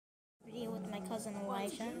cousin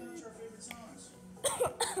Elijah.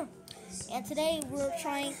 And today we're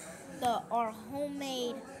trying our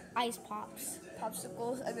homemade ice pops.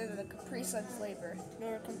 Popsicles, and then the Capri Sun flavor.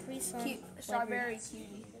 They're Capri Sun Strawberry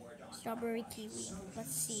kiwi. Strawberry kiwi.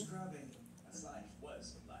 Let's see.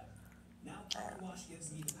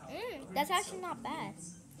 That's actually not bad.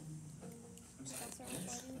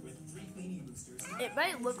 It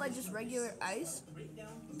might look like just regular ice.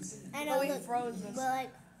 I know, but we froze this. But like,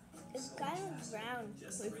 it's kind of brown.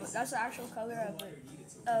 That's the actual color of it.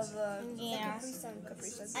 Yeah. Capri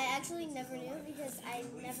Sun. I actually never knew because I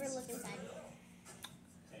never looked inside.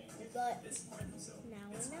 But now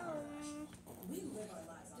we know.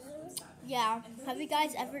 Yeah. Have you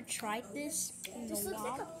guys ever tried this in the This looks like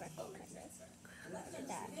a wild? freckle kind of. Look at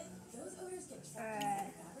that.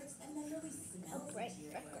 A bright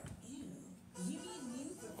freckle.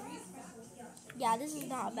 Yeah, this is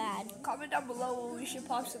not bad. Comment down below what we should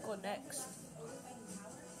popsicle next.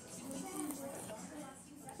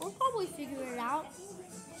 We'll probably figure it out.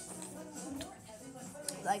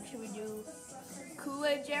 Like, should we do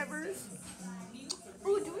Kool-Aid jammers?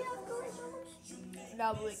 Ooh, do we have Kool-Aid jammers?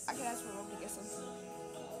 No, but I can ask my mom to get some.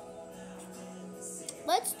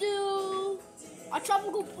 Let's do a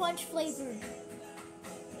tropical punch flavored.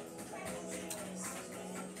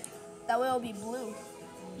 That way it'll be blue.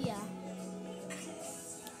 Yeah.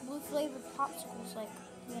 Blue flavored popsicles, like,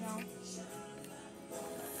 you know.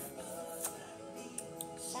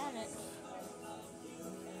 Sonic.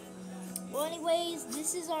 Well, anyways,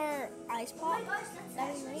 this is our ice pop. Oh my gosh, that's that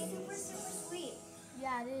we actually made. super, super sweet.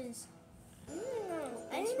 Yeah, it is. I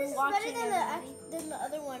Thanks think for this is watching, better everybody. than the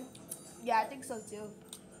other one. Yeah, I think so too.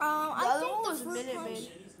 I other think one the was fruit Minute punch,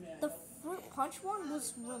 Maid. the fruit punch one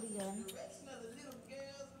was really good.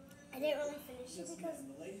 I didn't really finish it because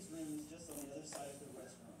The ladies' room is just on the other side of the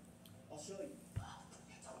restaurant. I'll show you.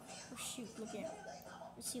 Oh shoot, look at,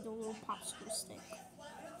 let's see the little popsicle stick.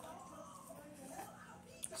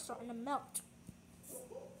 It's starting to melt.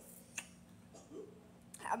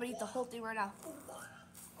 I'm gonna eat the whole thing right now.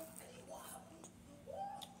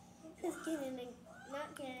 just kidding,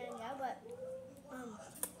 not kidding, yeah, but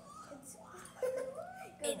it's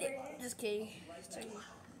go Eat for it. it. Just kidding.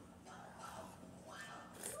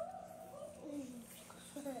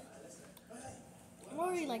 I'm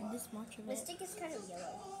already like this much of The it. stick is kind of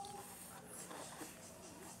yellow.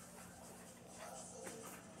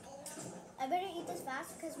 I better eat this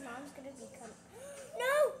fast because mom's gonna be coming.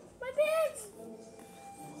 No, my pants!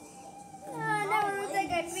 I never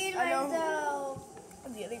think I'd feed I know. myself.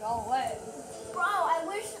 I'm getting all wet. Bro, I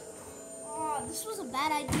wish. Oh, this was a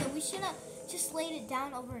bad idea. We should have just laid it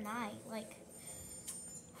down overnight. Like.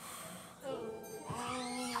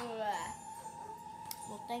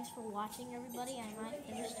 Well, thanks for watching, everybody. I might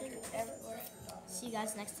finish it. See you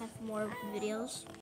guys next time for more videos.